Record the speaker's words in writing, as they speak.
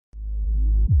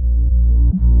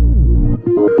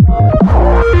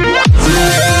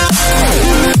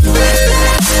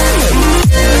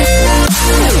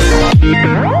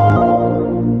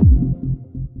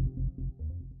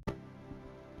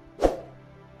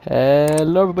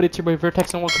Hello everybody, it's your boy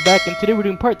Vertex and welcome back, and today we're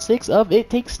doing part 6 of It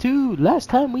Takes Two. Last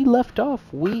time we left off,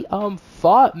 we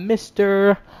fought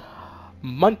Mr.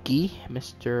 Monkey,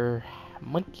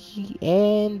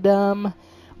 and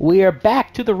we are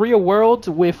back to the real world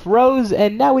with Rose,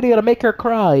 and now we gotta make her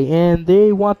cry, and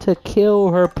they want to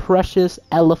kill her precious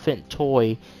elephant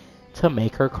toy to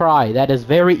make her cry. That is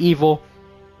very evil,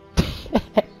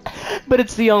 but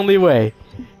it's the only way.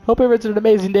 Hope everyone's had an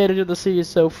amazing day to do the series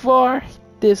so far.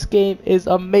 This game is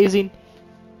amazing.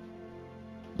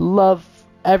 Love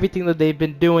everything that they've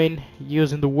been doing,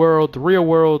 using the world, the real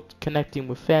world, connecting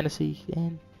with fantasy,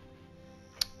 and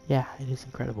yeah, it is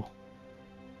incredible.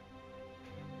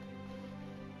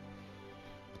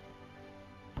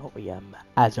 Oh, we am,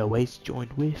 as always,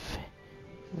 joined with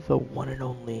the one and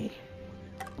only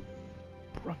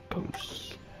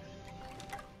Broncos.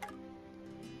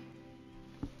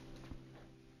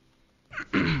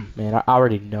 Man, I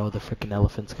already know the freaking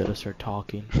elephant's gonna start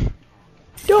talking.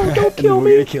 Don't kill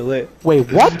me! We're gonna kill it.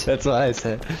 Wait, what? That's what I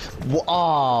said.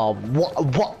 Oh,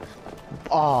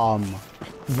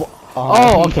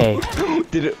 okay.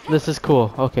 Did it? This is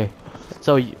cool. Okay.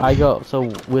 So I go.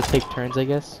 So we'll take turns, I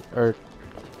guess. Or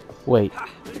wait.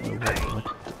 What?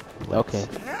 Okay.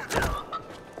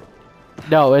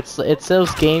 No, it's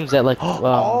those games that like.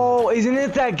 Oh, isn't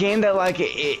it that game that like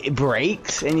it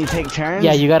breaks and you take turns?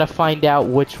 Yeah, you gotta find out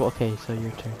which. Okay, so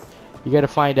your turn. You gotta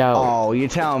find out. Oh, you're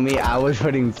telling me I was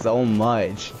putting so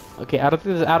much. Okay, I don't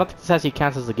think this actually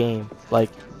counts as a game, like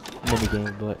mini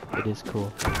game, but it is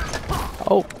cool.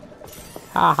 Oh,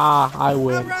 haha! I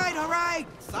win. All right.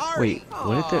 Sorry. Wait,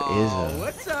 what if there is a?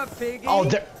 What's up, piggy? Oh,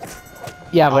 there.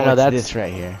 Yeah, but no, it's that's this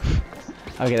right here.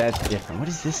 Okay, that's different. What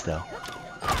is this though?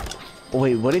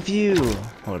 Wait, what if you...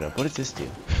 Hold up, what does this do?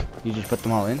 You just put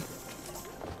them all in?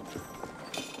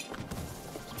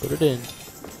 Let's put it in.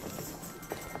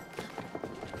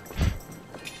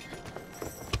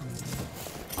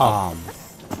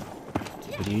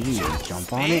 What do? You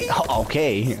jump on it? Oh,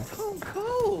 okay.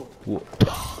 Cool.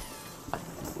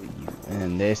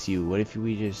 And this, what if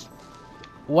we just...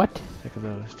 What? Look at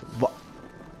those. What?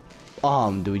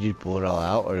 Do we just pull it all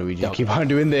out, or do we just No. keep on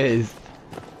doing this?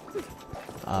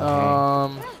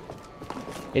 Okay.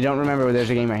 Hey, don't remember, there's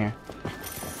a game right here.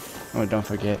 Oh, don't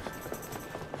forget.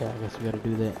 Yeah, I guess we gotta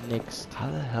do that next. How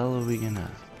the hell are we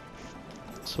gonna...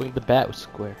 Swing the bat with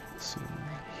square.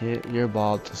 Hit your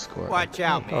ball to score. Watch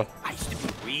out, Oh. man. I used to be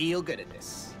real good at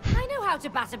this. I know how to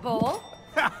bat a ball.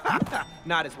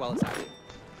 Not as well as I do.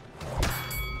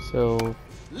 So,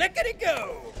 Lickety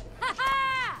go. Ha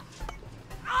ha!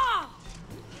 Ah!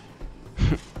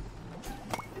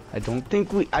 I don't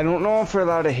know if we're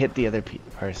allowed to hit the other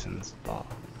person's ball.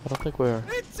 I don't think we're.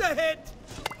 It's a hit.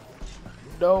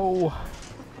 No.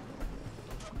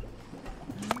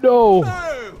 No.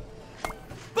 Boom.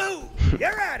 Boom.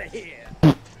 You're out of here.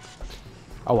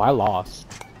 Oh, I lost.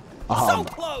 So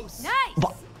close.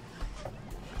 Nice!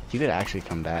 You could actually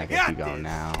come back if you go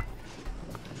now.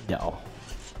 No.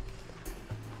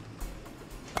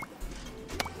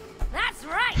 That's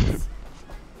right!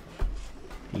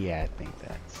 Yeah, I think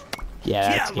that's... Yeah,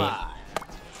 that's Come game. on.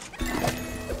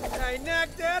 I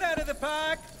knocked that out of the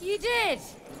park. You did!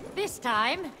 This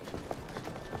time.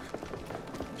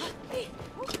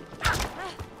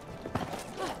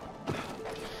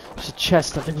 There's a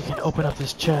chest. I think we can open up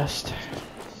this chest.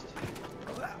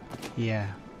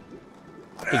 Yeah.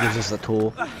 It gives us a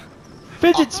tool.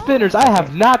 Fidget spinners. I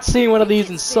have not seen one of these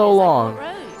in so long.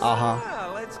 Uh-huh.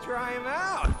 Ah, let's try him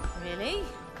out. Really?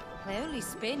 They only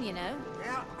spin, you know.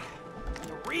 Yeah. In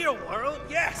the real world,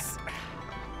 yes.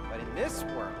 But in this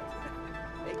world,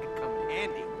 they could come in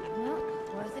handy. Well,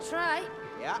 worth a try.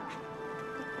 Yeah.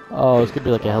 Oh, it's gonna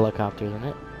be like a helicopter, isn't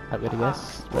it? I've got to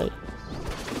guess, right?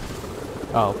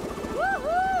 Oh,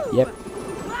 Woohoo! yep.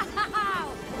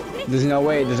 Wow! There's no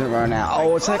way it doesn't run out.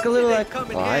 Oh, it's like a little like Come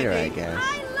in glider, I handy. guess.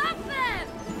 I love them!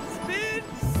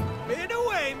 Spin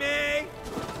away, May.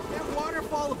 That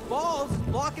waterfall of balls is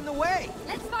blocking the way.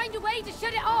 Let's find a way to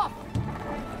shut it off!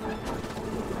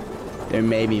 There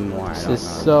may be more, I This don't is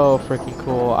know. so freaking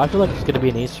cool. I feel like there's gonna be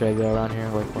an Easter egg though around here,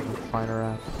 like when we find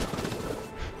around.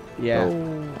 Yeah.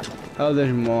 Oh. Oh,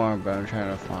 there's more, but I'm trying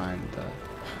to find the...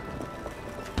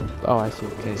 Oh, I see.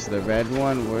 Okay, so the red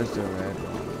one, where's the red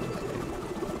one?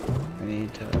 Okay. I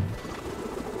need to...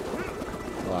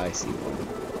 Oh, I see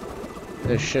one.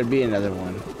 There should be another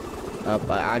one.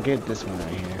 But I'll get this one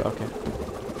right here. Okay.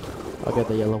 I'll get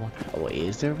the yellow one. Oh, wait,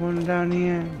 is there one down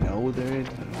here? No, there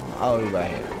isn't. Oh, right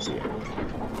here. It's here.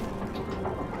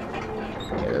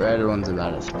 Okay, the red one's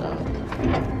about to stop.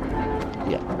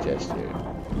 Yeah, just here.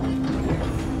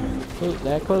 Oh,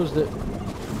 that closed it.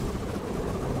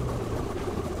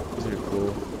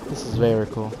 cool. This is very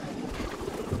cool.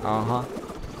 Uh-huh.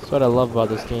 That's what I love about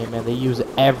this game, man. They use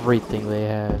everything they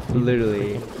have. Even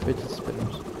Literally. freaking fidget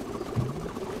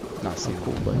spinners. Not seeing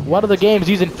Cool, but what are the games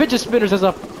using fidget spinners as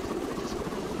a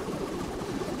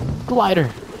glider?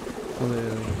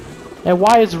 Literally. And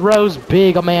why is Rose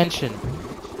big a mansion?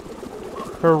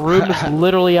 Her room is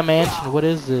literally a mansion. What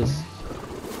is this?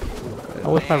 I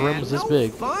wish my room was this No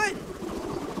big. Fun.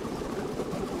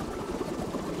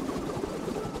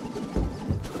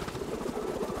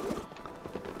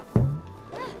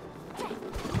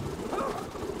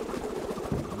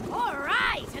 All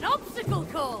right, an obstacle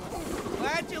course.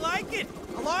 Glad you like it.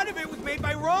 A lot of it was made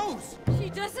by Rose. She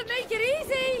doesn't make it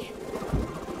easy.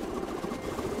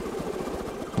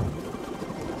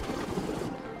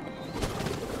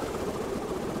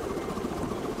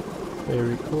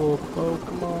 Very cool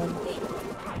Pokemon.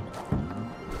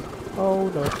 Oh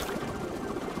no.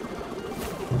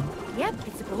 Yep,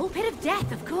 it's a ball pit of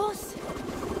death, of course.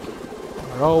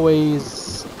 They're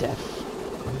always deaf.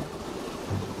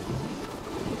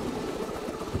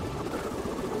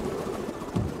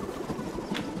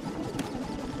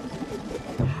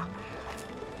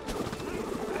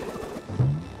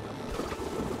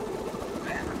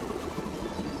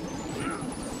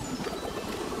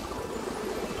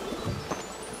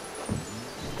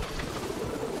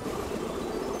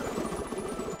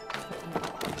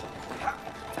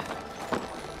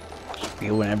 Okay,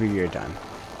 whenever you're done.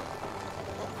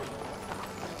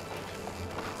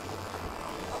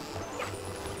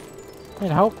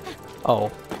 And how?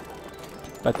 Oh.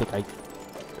 I think I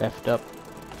effed up.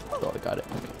 Oh, I got it.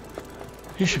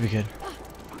 You should be good.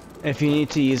 If you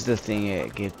need to use the thing,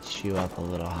 it gets you up a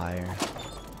little higher.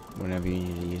 Whenever you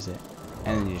need to use it.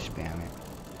 And then you spam it.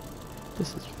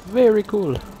 This is very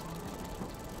cool.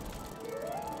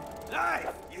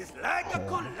 Life is like a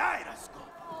kaleidoscope.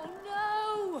 Oh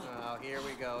no! Oh, here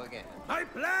we go again. My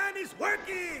plan is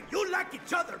working! You like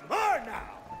each other more now!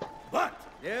 But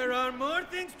there are more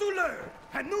things to learn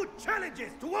and new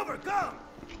challenges to overcome!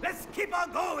 Let's keep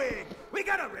on going! We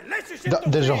got a relationship to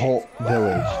There's a fix. whole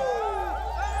village.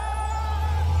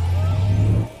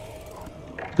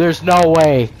 There's no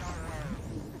way.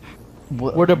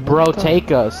 What, Where did bro what the-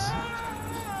 take us? Where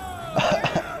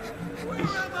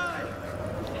am I?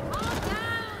 Calm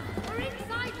down! We're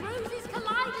inside Rose's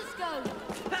kaleidoscope.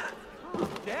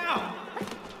 Down.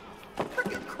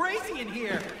 Freaking crazy in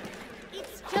here.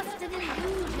 It's just an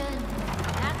illusion.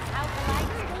 That's how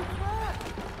kaleidoscopes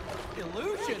work.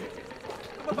 Illusion.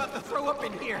 I'm about to throw up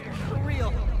in here. For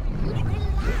real.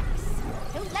 Relax.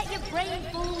 Don't let your brain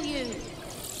fool you.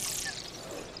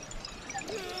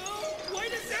 Why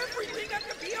does everything have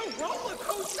to be a roller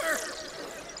coaster?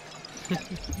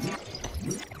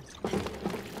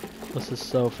 This is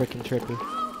so freaking trippy.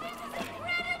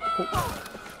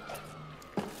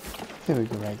 I think we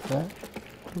can make that.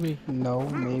 We No,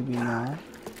 maybe not.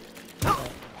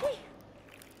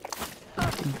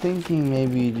 I'm thinking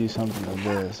maybe you do something like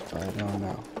this, but I don't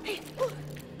know.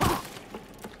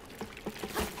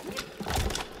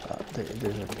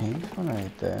 There's a pink one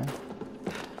right there.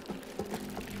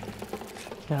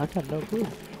 Yeah, I got no clue.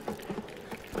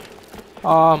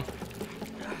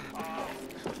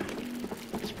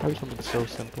 It's probably something so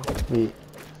simple. Wait.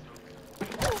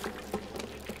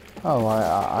 Oh,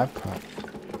 I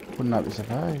would not be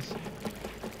surprised.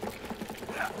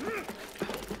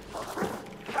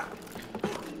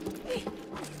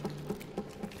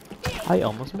 I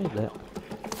almost made that.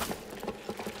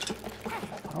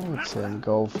 I would say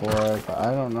go for it, but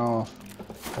I don't know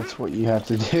if that's what you have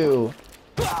to do.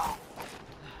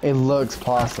 It looks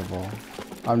possible.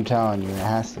 I'm telling you, it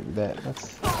has to be that.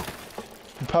 That's.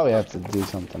 You probably have to do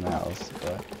something else,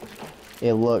 but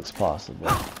it looks possible.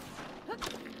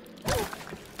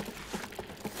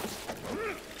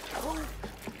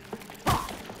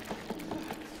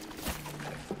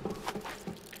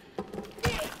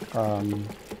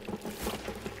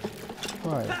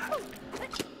 Right.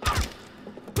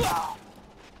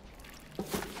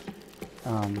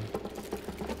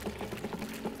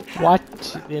 What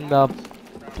in the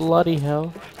bloody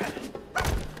hell?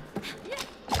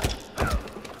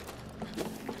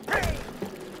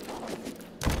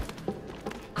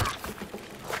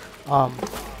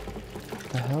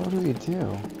 The hell do we do?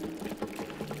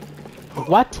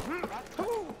 What?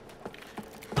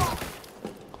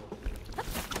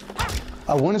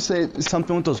 I want to say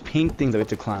something with those pink things that we have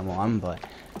to climb on, but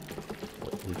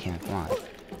we can't climb.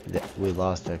 We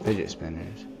lost our fidget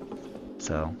spinners.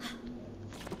 So.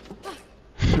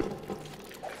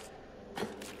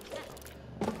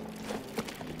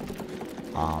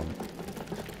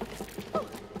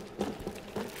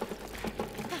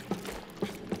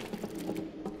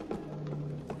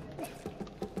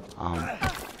 I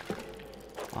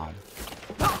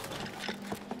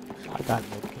got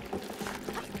Mickey.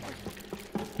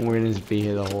 We're gonna just be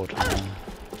here the whole time.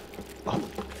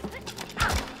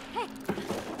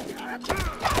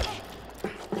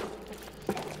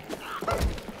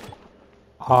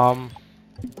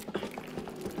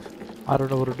 I don't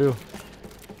know what to do.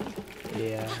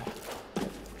 Yeah.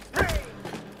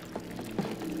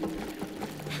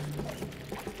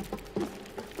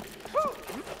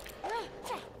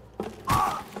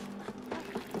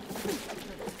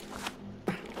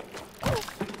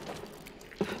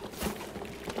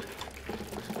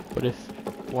 But if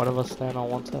one of us stand on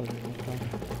one side,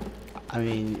 I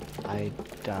mean, I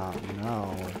don't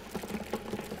know.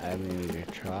 I mean, we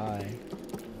could try.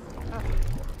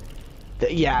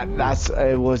 Yeah, that's,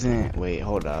 it wasn't, wait,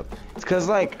 hold up. It's cause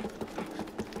like,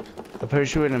 I'm pretty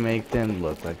sure we're gonna make them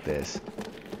look like this.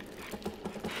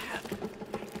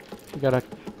 you gotta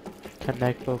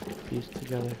connect both pieces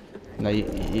together. No,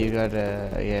 you gotta,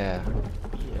 yeah.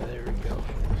 Yeah, there we go.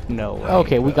 No way.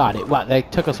 Okay, we got it. Wow,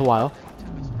 that took us a while.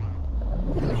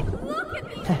 Look at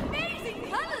these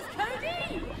amazing colors,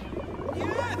 Cody!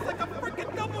 Yeah, it's like a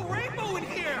freaking double rainbow in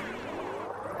here.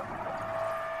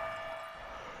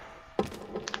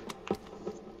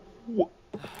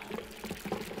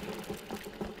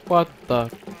 What the?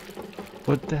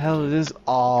 What the hell is this?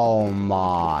 Oh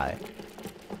my.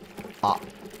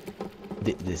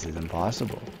 This is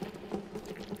impossible.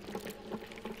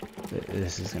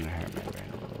 This is gonna hurt my brain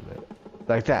a little bit.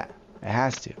 Like that. It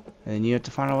has to. And then you have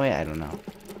to find a way. I don't know.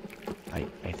 I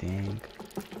think.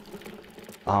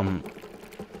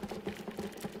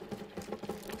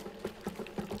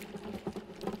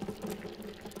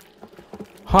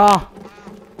 Huh?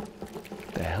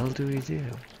 The hell do we do?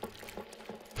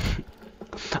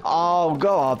 Oh,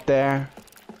 go up there.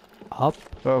 Up?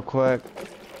 Real quick.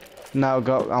 No,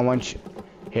 go. I want you.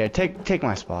 Here, take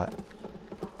my spot.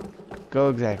 Go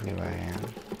exactly where I am.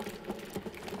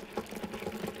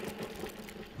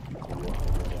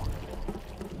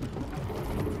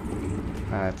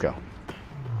 Alright, let's go.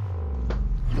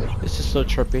 This is so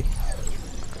trippy.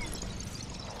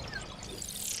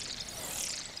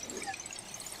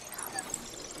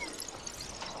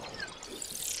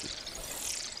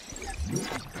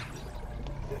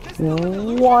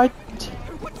 What?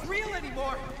 What's real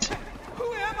anymore?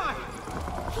 Who am I?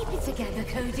 Keep it together,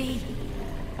 Cody.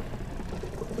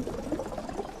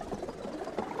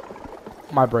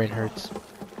 My brain hurts.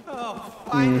 Oh,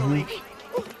 finally.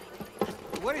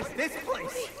 What is this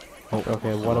place? Oh,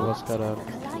 okay, one of us gotta.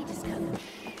 Kaleidoscope.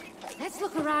 Let's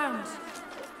look around.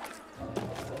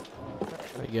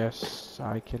 I guess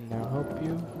I can now help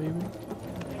you, maybe?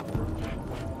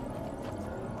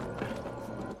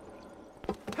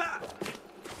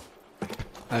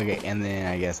 Okay, and then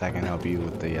I guess I can help you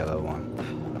with the yellow one.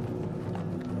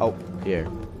 Oh, here.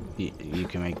 You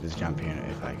can make this jump here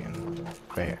if I can.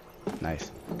 Right here.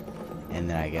 Nice. And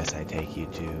then I guess I take you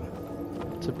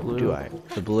to blue. Do I?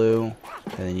 The blue,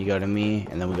 and then you go to me,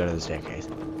 and then we go to the staircase.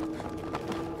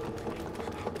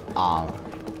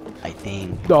 I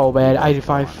think Oh man, if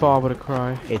I fall, I'm gonna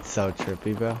cry. it's so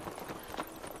trippy, bro.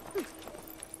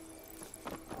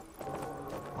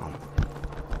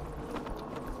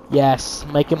 Yes,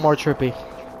 make it more trippy.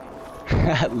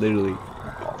 Literally.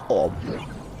 Oh.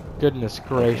 Goodness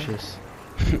gracious.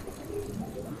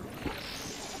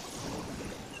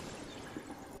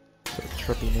 So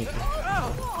trippy, Nathan.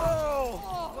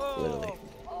 Literally.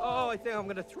 Oh, I think I'm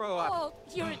gonna throw up. Oh,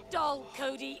 you're a doll,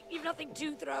 Cody. You've nothing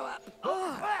to throw up.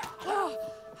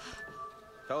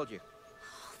 Told you.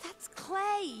 That's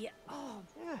clay. Oh,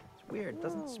 Yeah, it's weird. It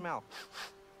doesn't smell.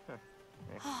 Huh.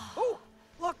 Oh,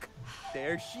 look!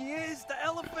 There she is, the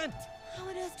elephant! how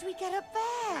on earth do we get up there?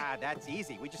 Ah, that's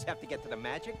easy. We just have to get to the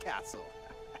magic castle.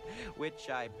 Which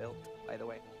I built, by the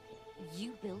way.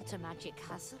 You built a magic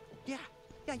castle? Yeah,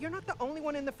 you're not the only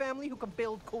one in the family who can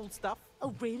build cool stuff.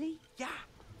 Oh, really? Yeah,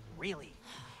 really.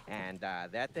 And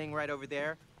that thing right over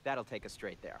there, that'll take us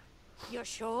straight there. You're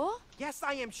sure? Yes,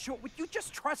 I am sure. Would you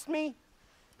just trust me?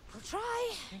 I'll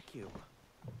try. Thank you.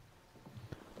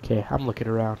 Okay, I'm looking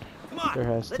around. Come on, There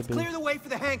has to let's be. clear the way for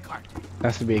the handcart.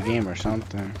 Has to be a game or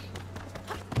something.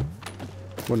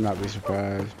 Would not be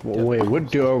surprised. Wait,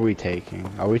 what door are we taking?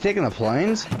 Are we taking the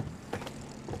planes?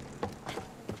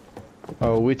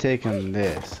 Oh, are we taking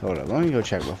this? Hold up, let me go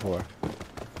check before.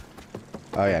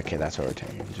 Oh yeah, okay, that's what we're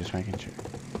taking. Just making sure.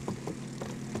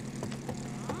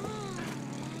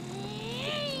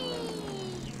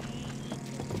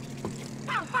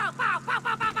 Pow, pow, pow, pow,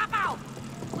 pow, pow, pow,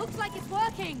 pow. Looks like it's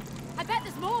working. I bet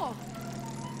there's more.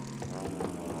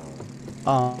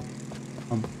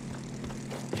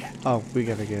 Oh, we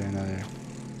gotta get another.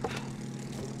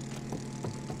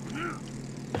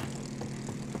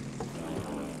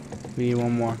 We need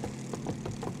one more.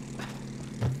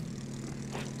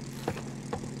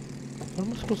 What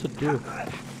am I supposed to do?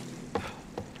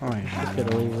 Oh, I'm yeah.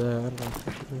 gonna leave that. I don't know what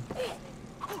to do.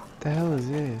 What the hell is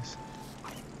this?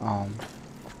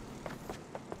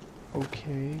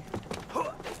 Okay.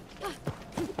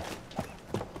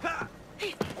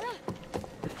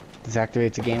 This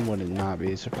activates the game, would it not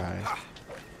be a surprise?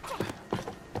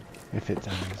 If it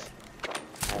does.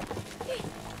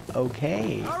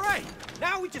 Okay. All right,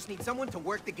 now we just need someone to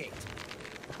work the gate.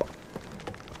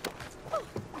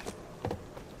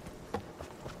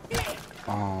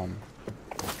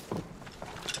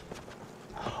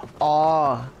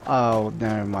 Oh,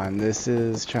 never mind. This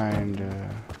is trying to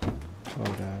hold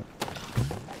up.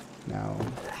 No.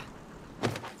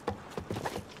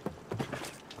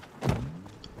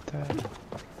 That.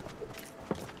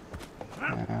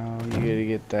 Now you gotta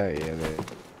get that. Yeah,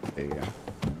 there you go.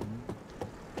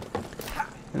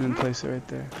 And then place it right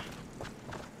there.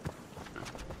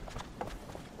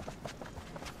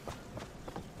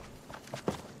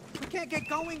 We can't get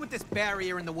going with this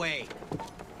barrier in the way.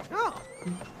 Oh,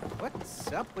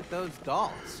 what's up with those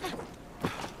dolls?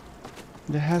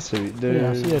 There has to be. Yeah, I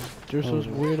There's. see it. There's those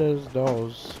weird ass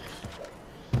dolls.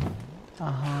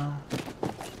 Uh-huh.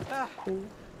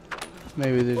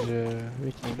 Maybe there's a...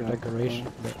 We can make a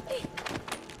decoration. But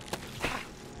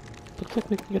looks like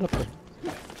we can get up there.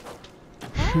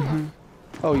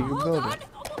 Oh, you can Hold build on! it.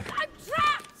 Oh, I'm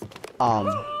trapped!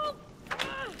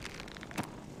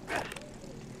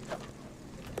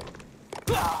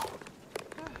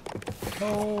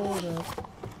 Hold up.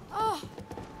 Oh,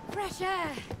 fresh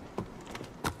air.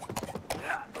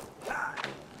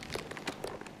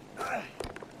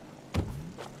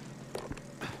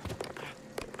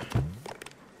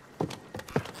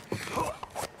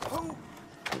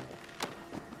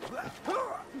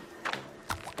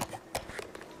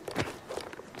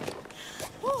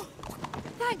 Oh,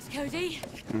 thanks, Cody.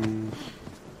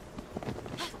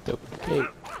 Okay.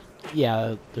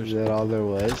 Yeah, there's. Is that all there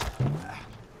was?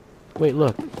 Wait,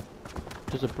 look.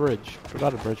 There's a bridge. Or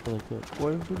not a bridge, but like a...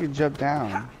 What if we could jump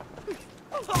down?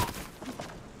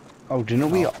 Oh, didn't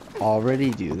we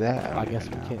already do that? I guess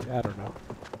we can't. I don't know.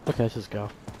 Okay, let's just go.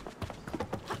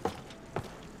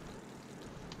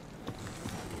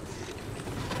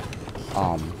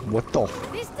 What the?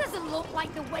 This doesn't look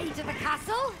like the way to the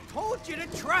castle. Told you to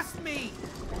trust me.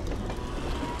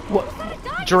 What? Is that a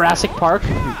dinosaur? Jurassic Park?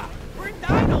 Yeah, we're in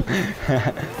Dino.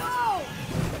 Whoa!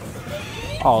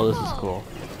 Oh, this is cool.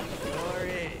 Sure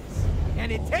is. And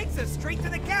it takes us straight to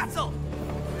the castle.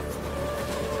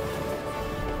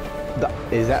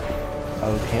 Is that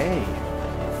okay?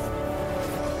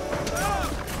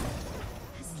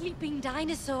 A sleeping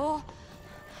dinosaur.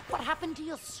 What happened to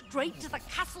your straight to the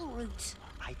castle route?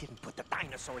 I didn't put the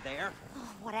dinosaur there.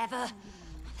 Oh, whatever.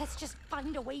 Let's just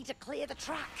find a way to clear the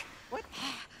track. What?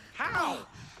 How?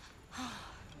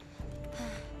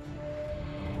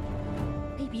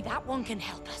 Maybe that one can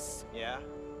help us. Yeah,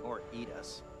 or eat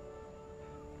us.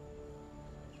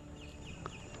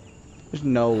 There's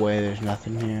no way there's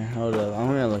nothing here. Hold up, I'm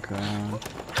gonna look around.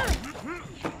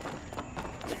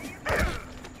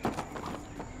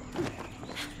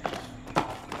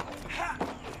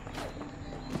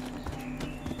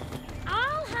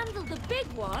 I'll handle the big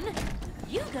one.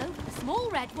 You go for the small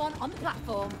red one on the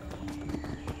platform.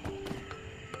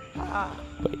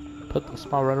 Wait, put the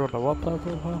small red on the what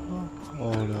platform?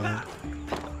 Hold up.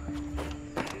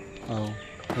 Oh,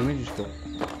 let me just go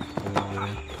over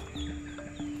there.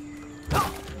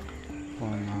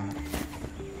 Why not?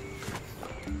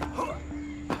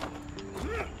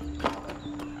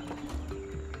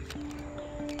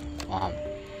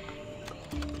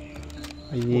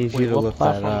 I need you to what look that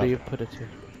platform up. do you put it to?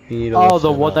 You need to Oh, look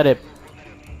the that one up. that it...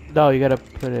 No, you gotta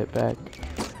put it back.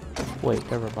 Wait,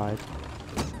 never mind.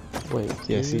 Wait.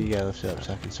 Yeah, see, you gotta lift it up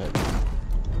so I can start.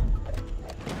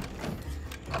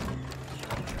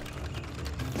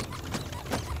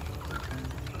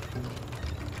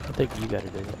 I think you gotta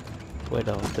do it. Wait,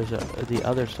 no, there's the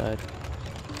other side.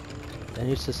 It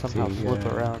needs to somehow See, flip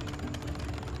yeah. around.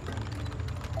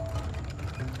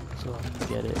 So I can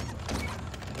get it.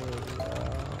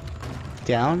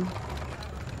 Down?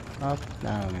 Up?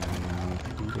 No, no, no. If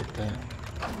you can get that.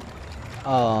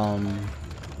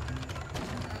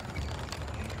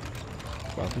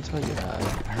 Weapons I got.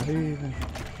 How do you even?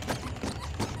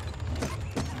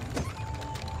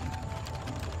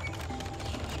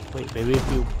 Wait, maybe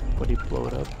if you... When you blow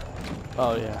it up?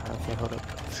 Oh yeah, okay, hold up.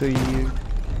 So you?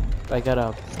 I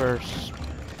gotta first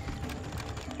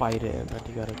bite it and then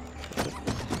you gotta...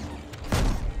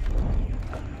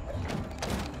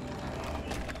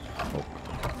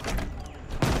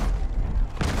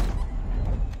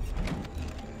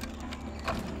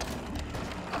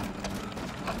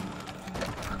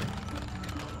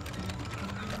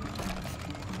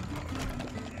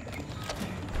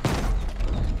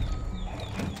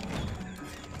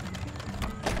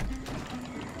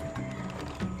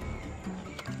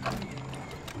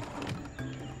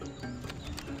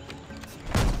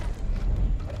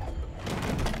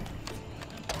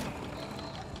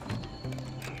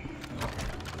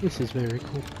 This is very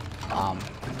cool.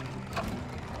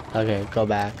 Okay, go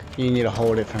back. You need to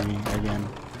hold it for me again.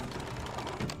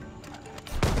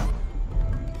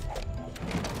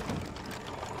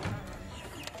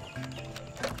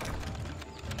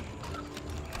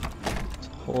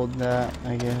 Hold that,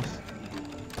 I guess.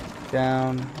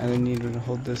 Down, and then you need to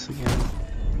hold this again.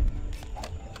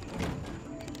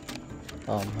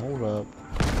 Hold up.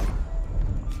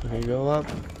 Okay, go up.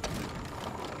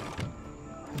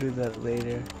 Do that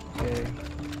later. Okay.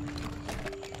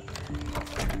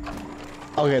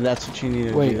 Okay, that's what you need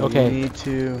to Wait, do. okay. You need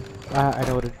to... I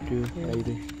know what to do. Yeah, you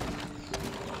do.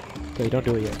 Okay, don't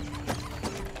do it yet.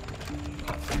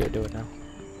 Okay, do it now.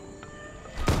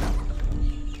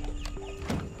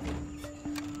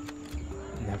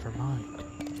 Never mind.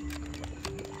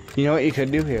 You know what you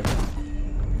could do here?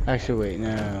 Actually, wait,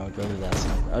 no, go to that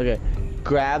side. Okay,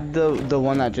 grab the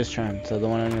one that just turned, so the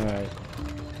one on your right.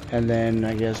 And then,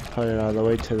 I guess, put it all the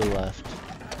way to the left.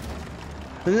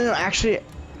 No, actually,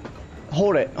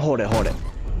 hold it.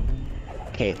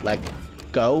 Okay, like,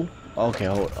 go. Okay,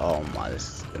 hold, oh my, this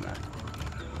is gonna...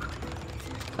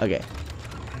 Okay.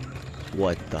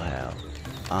 What the hell?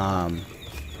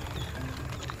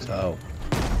 So...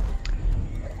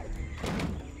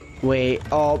 Wait,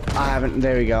 oh, I haven't,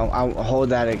 there we go. I'll hold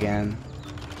that again.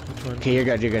 Okay, you're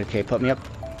good. Okay, put me up.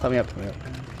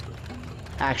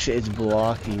 Actually, it's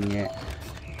blocking it.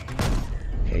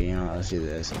 Okay, you know what, let's do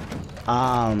this.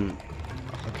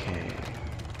 Okay.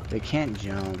 They can't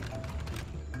jump.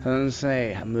 I'm gonna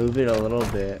say, move it a little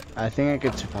bit. I think I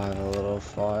could survive a little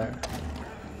far.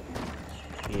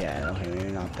 Yeah, okay,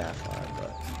 maybe not that far,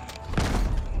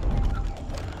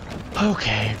 but...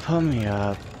 Okay, put me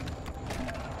up.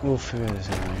 We'll figure this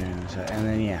out here in a sec. And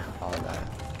then, yeah, all that.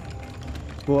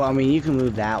 Well, I mean, you can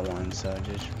move that one, so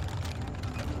just...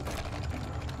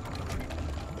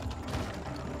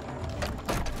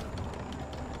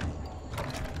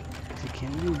 You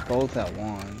can't do both at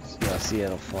once. Yeah, see,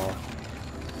 it'll fall.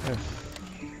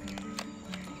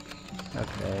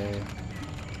 Okay.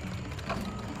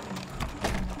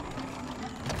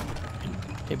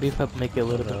 Maybe if I make it a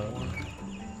little bit more.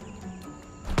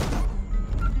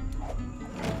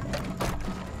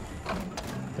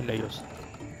 And there you go.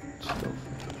 Still.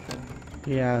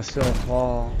 Yeah, still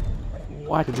fall.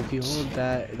 What? Because if you hold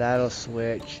that, that'll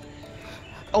switch.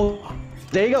 Oh,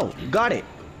 there you go. Got it.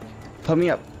 Put me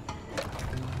up.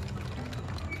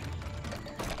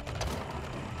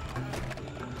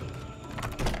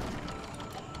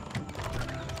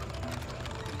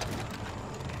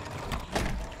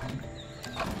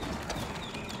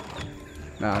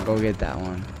 Nah, go get that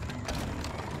one.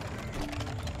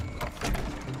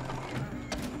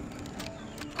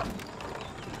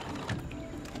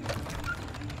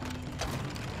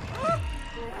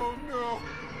 Oh no!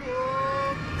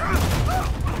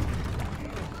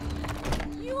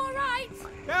 You alright?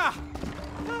 Yeah!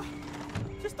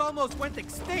 Just almost went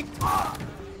extinct!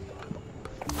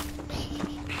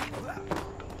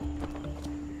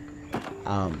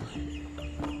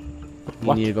 You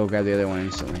What? need to go grab the other one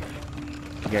instantly.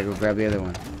 You gotta go grab the other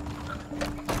one.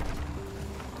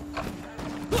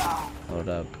 Hold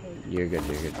up. You're good.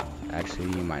 Actually,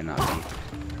 you might not be.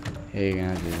 Hey, you're gonna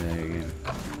have to do that again.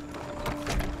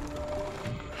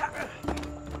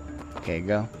 Okay,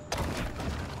 go.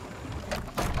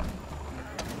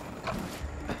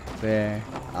 There.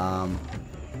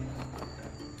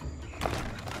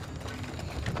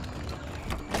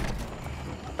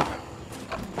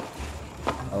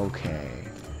 Okay.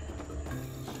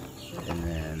 And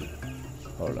then,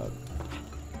 hold up.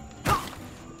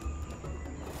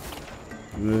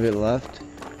 Move it left?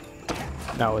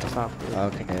 No, it's not.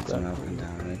 Okay, it's an up and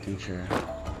down, making sure.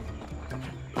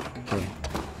 Okay.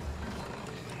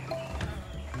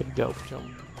 Good go,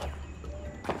 jump.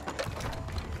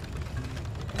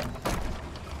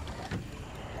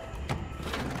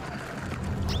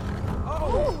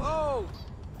 Oh!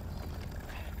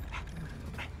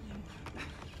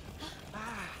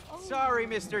 Sorry,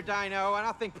 Mr. Dino,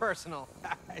 nothing personal.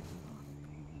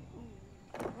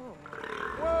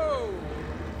 Whoa!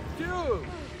 Dude!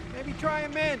 Maybe try a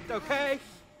mint, okay?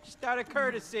 Just out of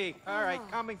courtesy. Alright,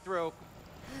 coming through.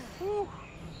 Whew.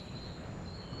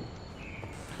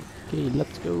 Okay,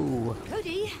 let's go.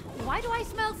 Cody, why do I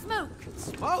smell smoke?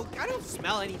 Smoke? I don't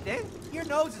smell anything. Your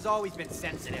nose has always been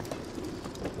sensitive.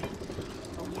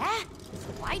 Oh yeah?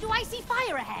 So why do I see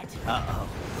fire ahead? Uh-oh.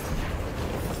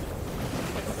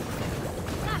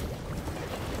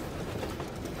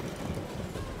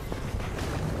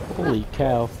 Holy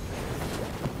cow.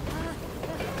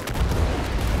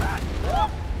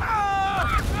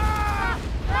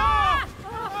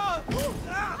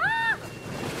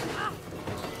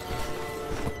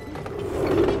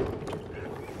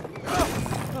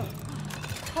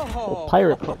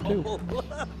 pirate club too.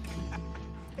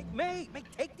 Hey, May,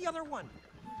 take the other one.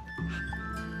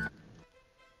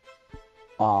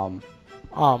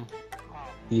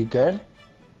 You good?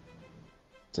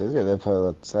 It's good to play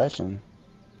a session.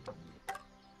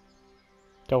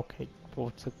 Okay, well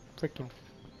it's a freaking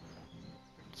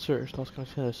server. I was gonna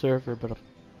say a server, but I'm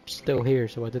still here,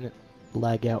 so I didn't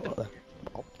lag out.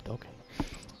 Oh, okay,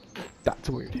 that's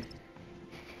weird.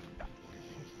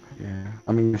 Yeah.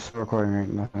 I mean, you're still recording, right?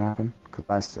 Nothing happened? Because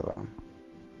I still am.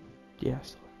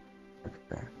 Yes.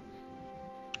 Okay.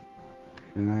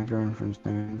 Didn't I join from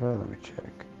standby? Let me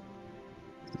check.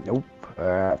 Nope. I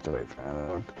have to wait for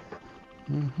another one.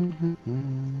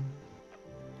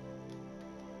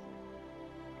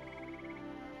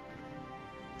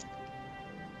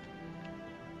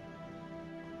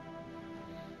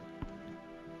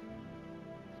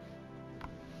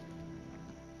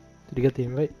 Did you get the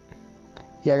invite?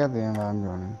 Yeah, I got the invite. I'm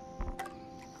joining.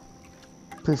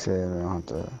 Please say I don't have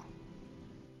to.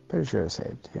 Pretty sure it's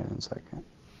saved here in a second.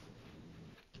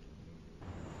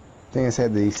 I think I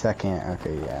said the second.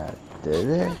 Okay, yeah. Did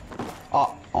it?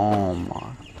 Oh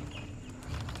my.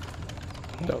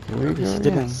 No, Here we go just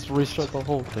again. didn't restart the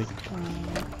whole thing.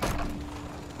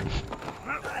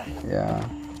 Yeah,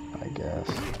 I guess.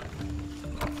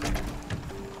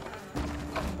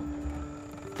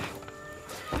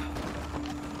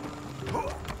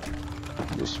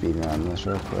 Just speeding around this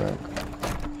real quick.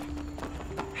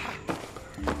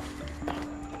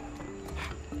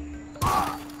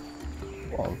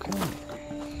 Okay.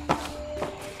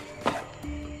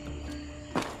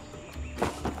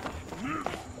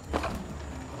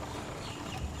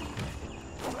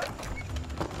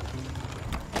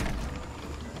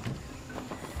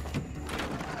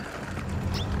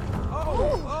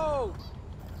 Oh!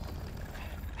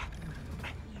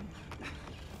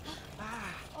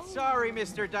 Sorry,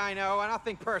 Mr. Dino.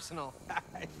 Nothing personal.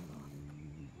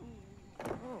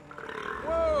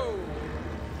 Whoa!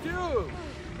 Dude!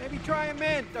 Maybe try a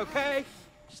mint, okay?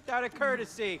 Just out of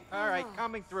courtesy. All right,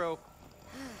 coming through.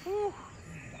 Whew.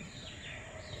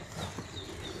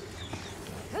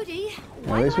 Cody, At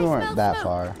why least do we I weren't smell that smoke?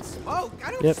 far. Oh,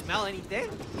 I don't Yep. smell anything.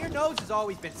 Your nose has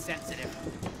always been sensitive.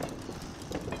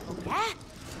 Oh, yeah?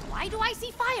 Why do I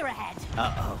see fire ahead?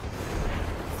 Uh-oh.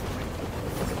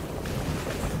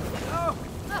 Oh!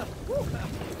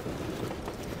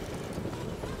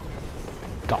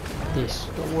 Got this.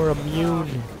 We're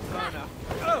immune.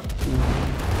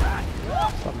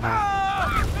 Somehow.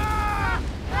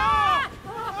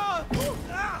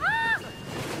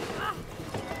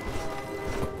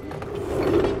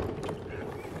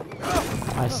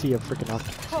 I see a freaking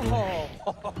optimus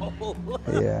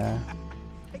here. Yeah.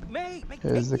 Hey, May,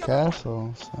 Here's the take other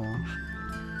castle, so. one.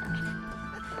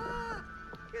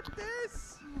 Look at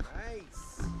this.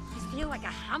 Nice. I feel like a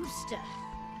hamster.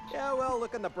 Yeah, well,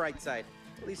 look on the bright side.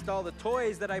 At least all the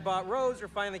toys that I bought Rose are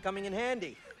finally coming in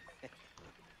handy.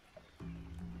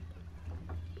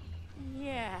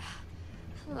 Yeah,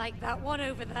 like that one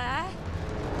over there.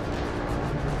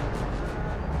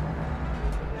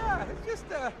 Yeah,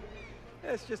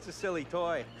 it's just a silly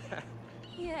toy.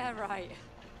 Yeah, right.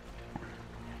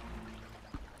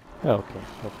 Okay.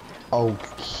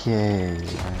 Okay.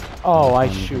 Oh, I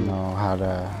don't even shoot. know how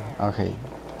to. Okay.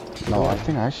 No, I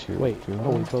think I shoot. Wait. do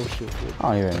Oh, I? we both shoot.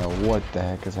 I don't even know what the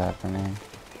heck is happening.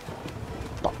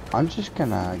 But I'm just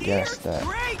gonna guess that.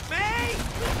 Great, May!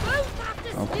 Both have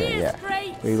to Okay, steer yeah.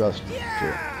 straight. We both do.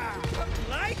 Yeah! I'm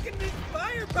liking this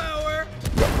firepower!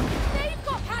 They've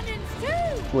got cannons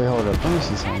too. Wait, hold up. Let me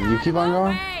see something. You keep on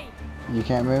going? Way. You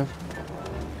can't move?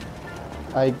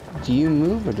 Do you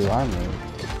move or do I move?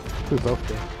 We both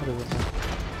do. What does it matter?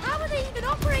 How are they even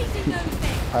operating those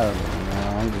things? I don't even know.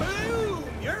 I'm just. Boom!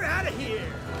 You're out of here!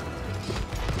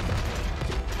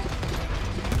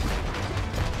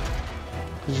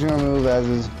 Just gonna move as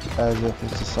if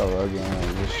it's a solo game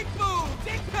and just, Big boom!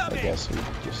 I Incoming! guess we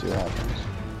just see what happens.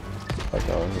 Like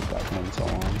I always back and so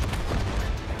on.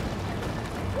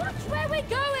 Watch where we're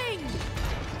going.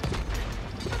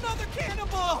 Another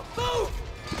cannonball! Move!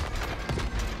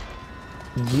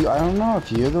 I don't know if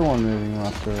you're the one moving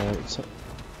left or right. So,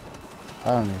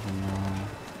 I don't even know.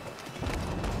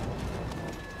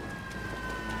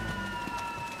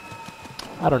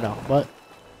 I don't know, but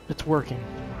it's working.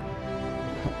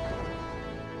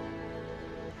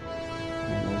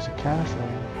 And there's a castle.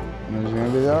 And there's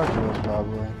gonna be the Oculus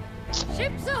probably.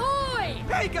 Ships ahoy!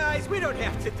 Hey guys, we don't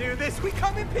have to do this. We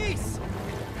come in peace.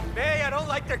 May, I don't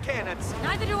like their cannons.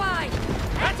 Neither do I.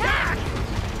 Attack!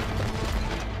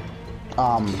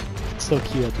 It's so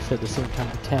cute at the same time.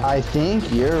 Attack. I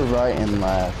think you're right and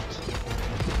left.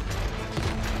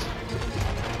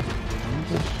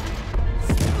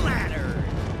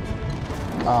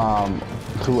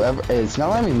 Whoever, it's not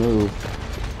letting me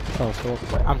move. Oh, so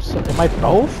I'm so. Am I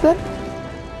both then?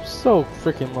 So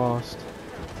freaking lost.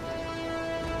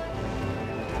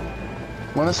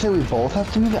 When I say we both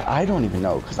have to move it, I don't even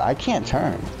know, because I can't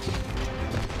turn.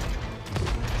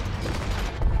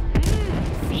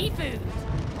 Seafood.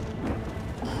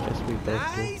 Guess we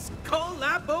both do. Nice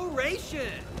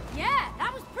collaboration. Yeah,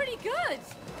 that was pretty good.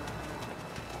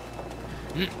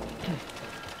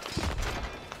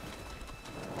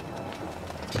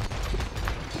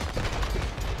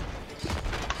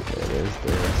 There it is,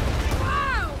 there it is.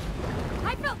 Wow!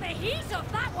 I felt the heat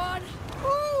of that one.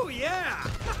 Ooh, yeah.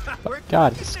 We're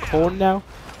God, cooking it's now. cold now.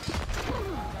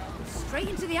 Straight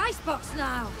into the icebox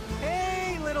now.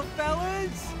 Hey, little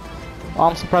fellas. Oh,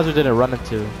 I'm surprised we didn't run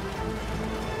into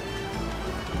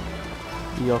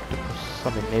the octopus.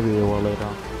 Something maybe we will later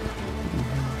on.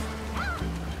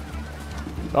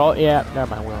 Oh yeah,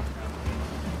 never mind. Well,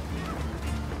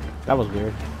 that was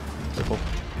weird.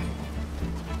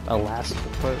 A last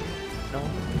part? No.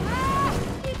 Ah,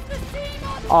 it's the sea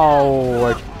monster. Oh,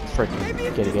 we're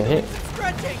freaking getting a hit.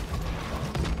 Stretching.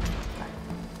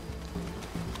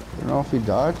 I don't know if we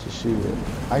dodge or shoot it.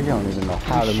 I don't even know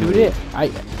how to shoot move. it? I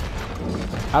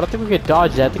don't think we could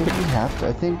dodge that. I think we have to.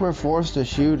 I think we're forced to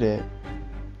shoot it.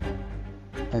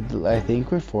 I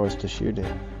think we're forced to shoot it.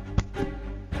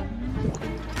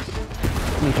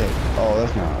 Okay. Oh,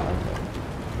 that's not.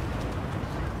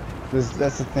 Okay.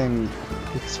 That's the thing.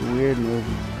 It's weird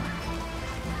moving.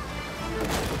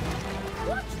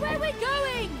 Watch where we're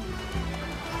going.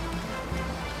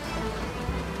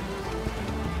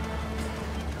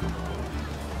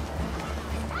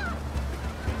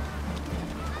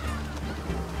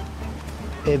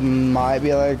 It might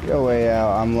be like a way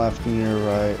out. I'm left and you're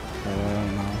right. But I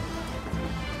don't know.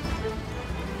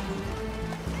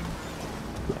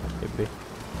 Could be.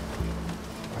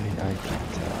 I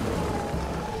can't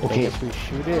tell. Okay, Okay. if we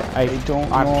shoot it, I don't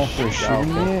know if we're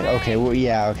shooting okay. it. Okay, well,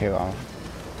 yeah, okay, well.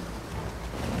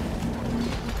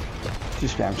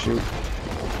 Just spam shoot.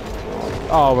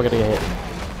 Oh, we're gonna get hit.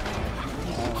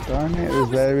 Oh, darn it, it was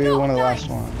better be one of the last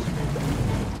ones.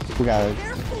 We got it.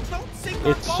 Careful, don't sink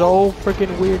our It's boat. so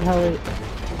freaking weird how it.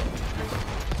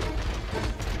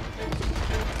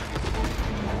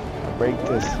 Break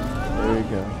this. There we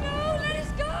go. No, let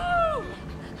us go.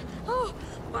 Oh,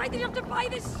 why did you have to buy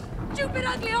this stupid,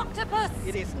 ugly octopus?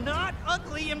 It is not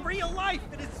ugly in real life.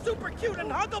 It is super cute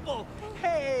and huggable.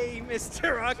 Hey,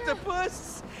 Mr.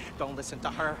 Octopus. Don't listen to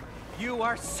her. You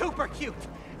are super cute.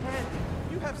 And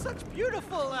you have such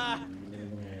beautiful,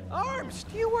 arms.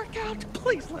 Do you work out?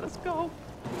 Please let us go.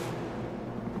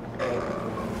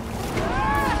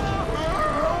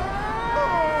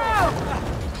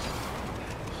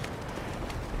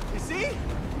 You see?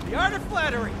 The art of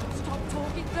flattery. Stop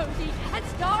talking, Cody, and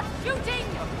start shooting.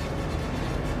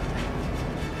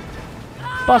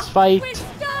 Ah, Boss fight. We're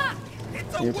stuck.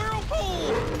 It's a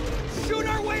whirlpool. Shoot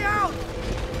our way out.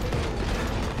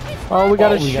 Oh, we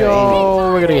gotta we show.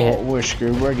 gotta We're gonna get Oh, hit. we're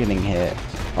screwed. We're getting hit.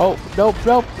 Oh, nope,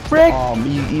 nope. Frick!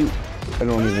 You. I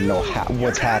don't even know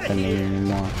what's happening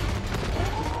anymore.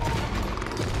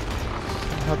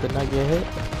 How did I get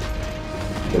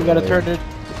hit? We gotta turn it.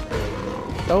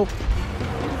 Nope.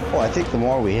 Oh, I think the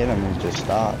more we hit him, it just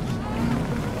stops.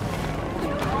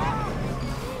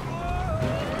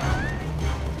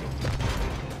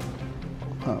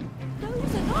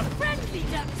 Those are not friendly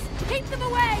ducks. Keep them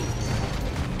away.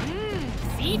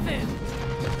 Seafood.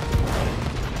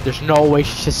 There's no way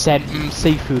she just said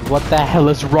seafood. What the hell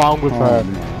is wrong with her?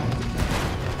 No.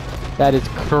 That is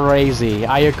crazy.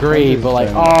 I agree, but like,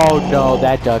 oh no,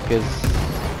 that duck is.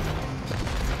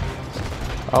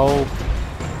 Oh.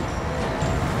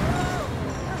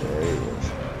 There he is.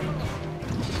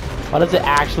 Why does it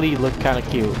actually look kind of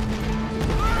cute?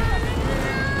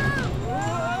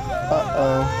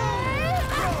 Uh-oh.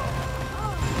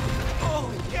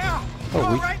 Oh, yeah. Oh, You we-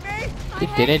 all right, mate?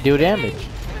 It didn't do damage.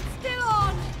 But still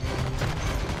on.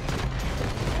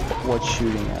 What's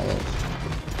shooting at us?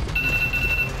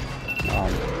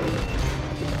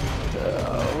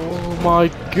 Oh my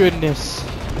goodness.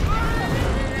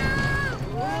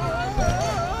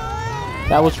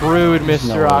 That was rude, Mr.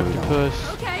 No,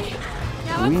 Octopus. Okay.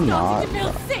 Now I'm We starting not. to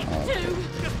feel sick too.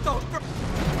 Just don't.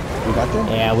 We got them?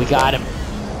 Yeah, we got him.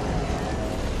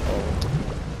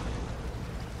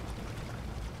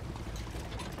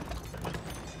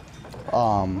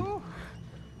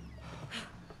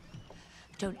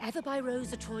 Don't ever buy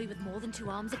Rose a toy with more than 2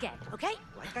 arms again, okay?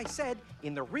 Like I said,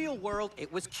 in the real world,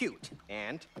 it was cute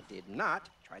and did not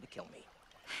try to kill me.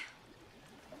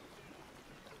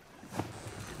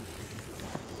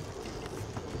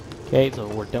 Okay, so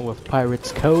we're done with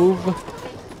Pirates Cove.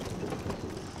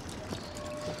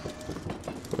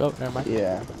 Oh, never mind.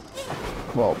 Yeah.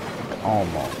 Well,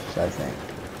 almost, I think.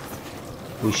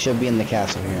 We should be in the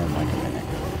castle here in like a minute.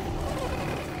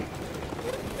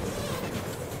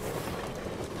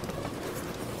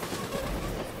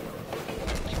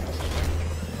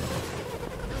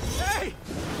 Hey!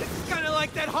 It's kind of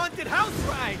like that haunted house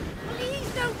ride! Please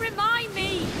don't remind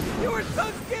me! You were so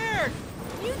scared!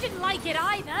 You didn't like it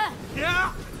either.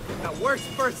 Yeah? The worst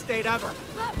first date ever.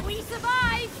 But we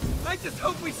survived! I just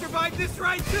hope we survive this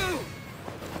ride too!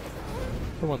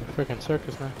 We're on the freaking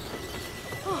circus now.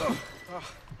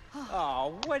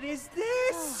 Oh, what is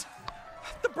this?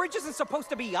 The bridge isn't supposed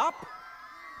to be up.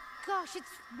 Gosh, it's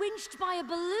winched by a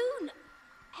balloon.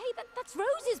 Hey, that's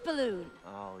Rose's balloon.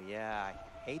 Oh, yeah,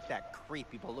 I hate that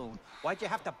creepy balloon. Why'd you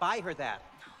have to buy her that?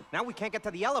 Now we can't get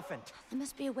to the elephant. There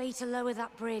must be a way to lower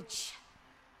that bridge.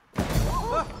 Hey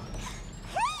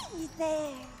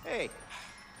there! Hey,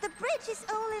 The bridge is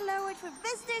only lowered for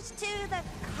visitors to the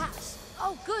castle.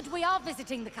 Oh, good, we are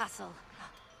visiting the castle.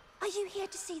 Are you here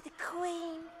to see the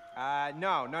Queen?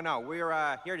 no.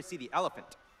 We're, here to see the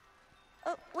elephant.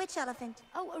 Oh, which elephant?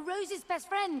 Oh, Rose's best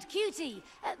friend, Cutie.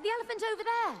 The elephant over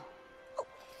there.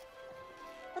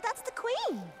 Well, that's the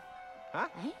Queen. Huh?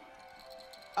 Eh?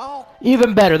 Oh,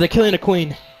 Even better, they're killing a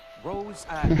queen. Rose,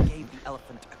 gave the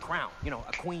elephant a crown. You know,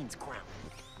 a queen's crown.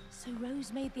 So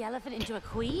Rose made the elephant into a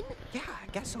queen? Yeah, I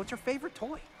guess so. It's her favorite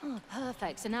toy. Oh,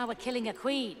 perfect. So now we're killing a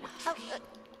queen. Oh,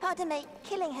 pardon me,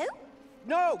 killing who?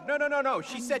 No.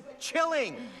 She said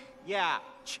chilling. Yeah,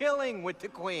 chilling with the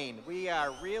queen. We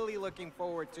are really looking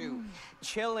forward to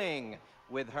chilling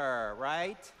with her,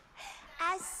 right?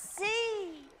 I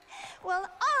see. Well,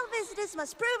 all visitors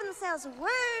must prove themselves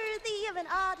worthy of an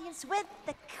audience with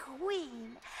the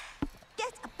Queen.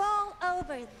 Get a ball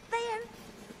over there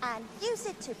and use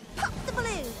it to pop the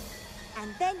balloon.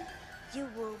 And then you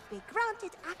will be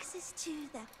granted access to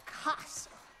the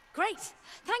castle. Great.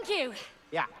 Thank you.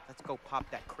 Yeah, let's go pop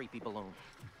that creepy balloon.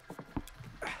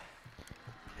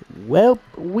 Well,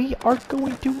 we are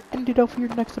going to end it off here.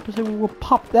 Next episode, we will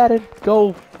pop that and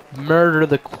go murder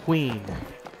the queen.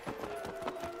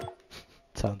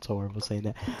 Sounds horrible saying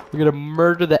that. We're gonna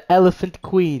murder the elephant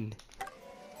queen.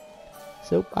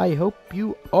 So I hope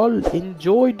you all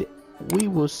enjoyed. We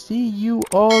will see you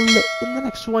all in the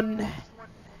next one.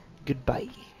 Goodbye.